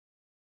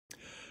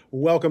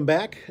Welcome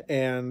back.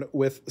 And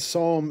with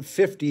Psalm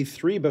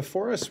 53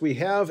 before us, we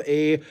have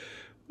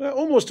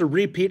almost a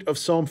repeat of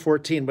Psalm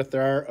 14, but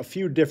there are a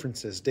few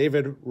differences.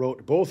 David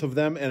wrote both of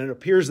them, and it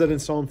appears that in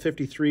Psalm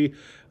 53,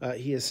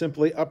 he has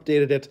simply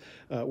updated it,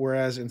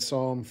 whereas in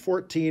Psalm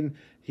 14,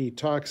 he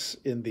talks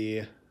in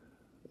the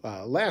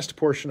last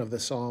portion of the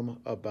psalm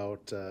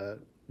about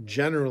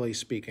generally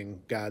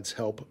speaking, God's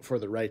help for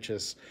the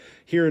righteous.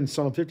 Here in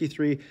Psalm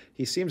 53,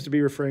 he seems to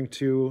be referring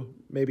to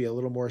maybe a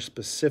little more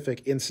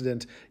specific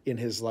incident in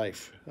his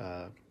life,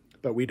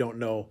 but we don't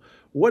know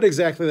what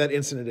exactly that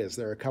incident is.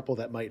 There are a couple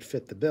that might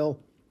fit the bill,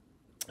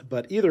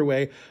 but either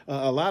way,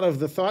 a lot of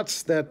the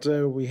thoughts that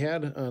we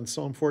had on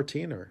Psalm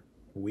 14, or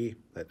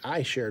that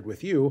I shared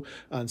with you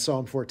on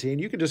Psalm 14,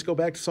 you can just go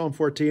back to Psalm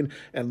 14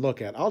 and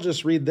look at. I'll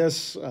just read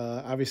this.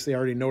 Obviously, I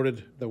already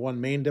noted the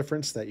one main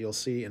difference that you'll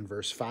see in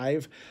verse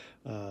 5.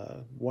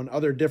 One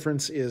other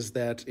difference is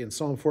that in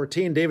Psalm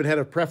 14, David had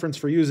a preference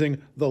for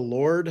using the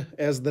Lord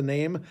as the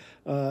name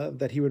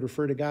that he would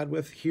refer to God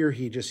with. Here,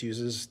 he just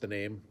uses the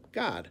name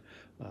God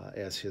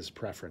as his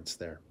preference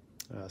there.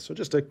 So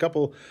just a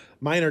couple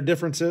minor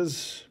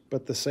differences,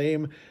 but the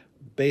same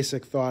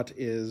basic thought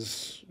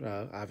is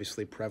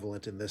obviously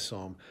prevalent in this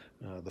psalm.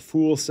 The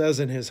fool says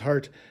in his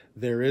heart,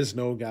 there is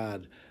no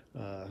God.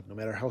 No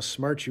matter how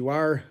smart you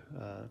are,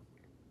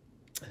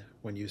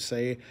 when you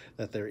say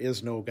that there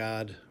is no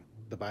God,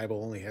 the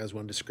Bible only has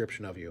one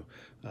description of you,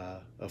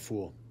 a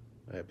fool,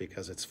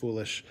 because it's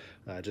foolish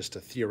just to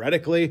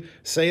theoretically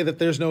say that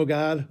there's no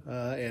God,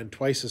 and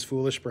twice as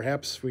foolish,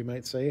 perhaps we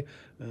might say,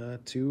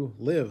 to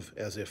live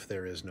as if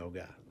there is no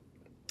God.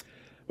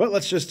 But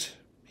let's just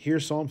hear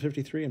Psalm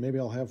 53, and maybe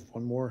I'll have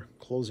one more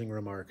closing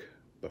remark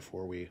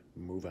before we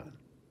move on.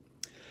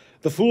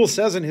 The fool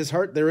says in his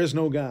heart, there is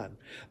no God.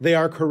 They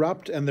are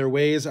corrupt, and their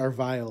ways are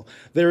vile.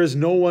 There is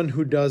no one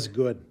who does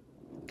good.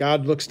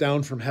 God looks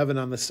down from heaven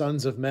on the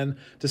sons of men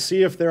to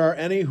see if there are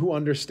any who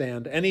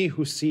understand, any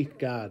who seek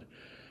God.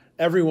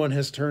 Everyone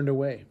has turned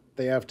away.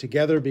 They have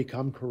together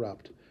become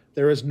corrupt.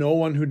 There is no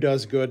one who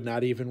does good,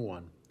 not even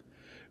one.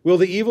 Will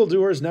the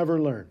evildoers never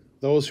learn?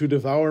 Those who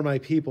devour my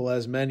people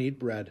as men eat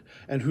bread,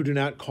 and who do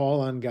not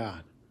call on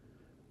God.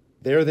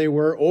 There they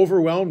were,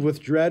 overwhelmed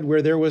with dread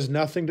where there was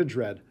nothing to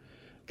dread.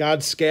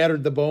 God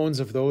scattered the bones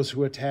of those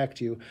who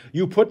attacked you.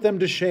 You put them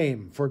to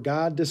shame, for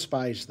God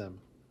despised them.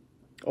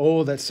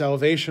 Oh, that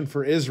salvation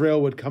for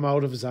Israel would come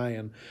out of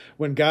Zion.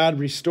 When God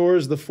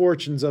restores the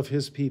fortunes of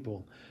his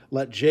people,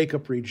 let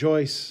Jacob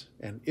rejoice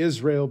and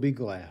Israel be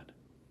glad.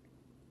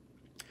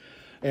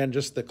 And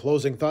just the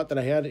closing thought that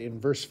I had in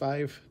verse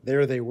 5,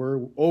 there they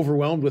were,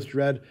 overwhelmed with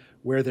dread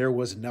where there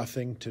was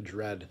nothing to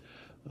dread.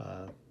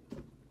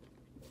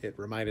 It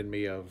reminded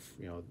me of,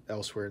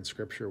 elsewhere in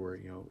Scripture where,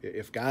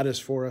 if God is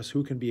for us,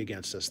 who can be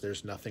against us?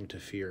 There's nothing to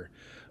fear.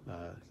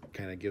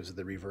 Kind of gives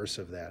the reverse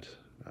of that.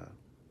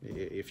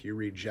 If you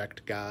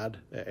reject God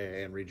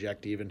and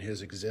reject even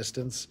his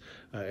existence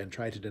and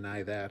try to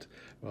deny that,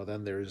 well,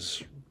 then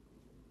there's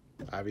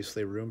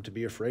obviously room to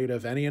be afraid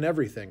of any and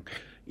everything,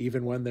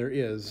 even when there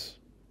is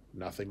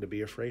nothing to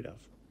be afraid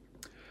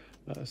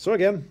of. So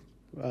again,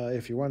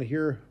 if you want to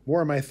hear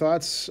more of my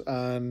thoughts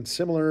on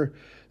similar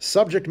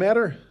subject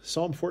matter,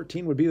 Psalm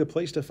 14 would be the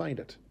place to find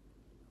it.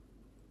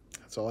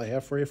 That's all I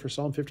have for you for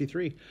Psalm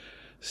 53.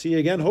 See you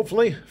again,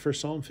 hopefully, for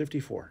Psalm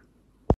 54.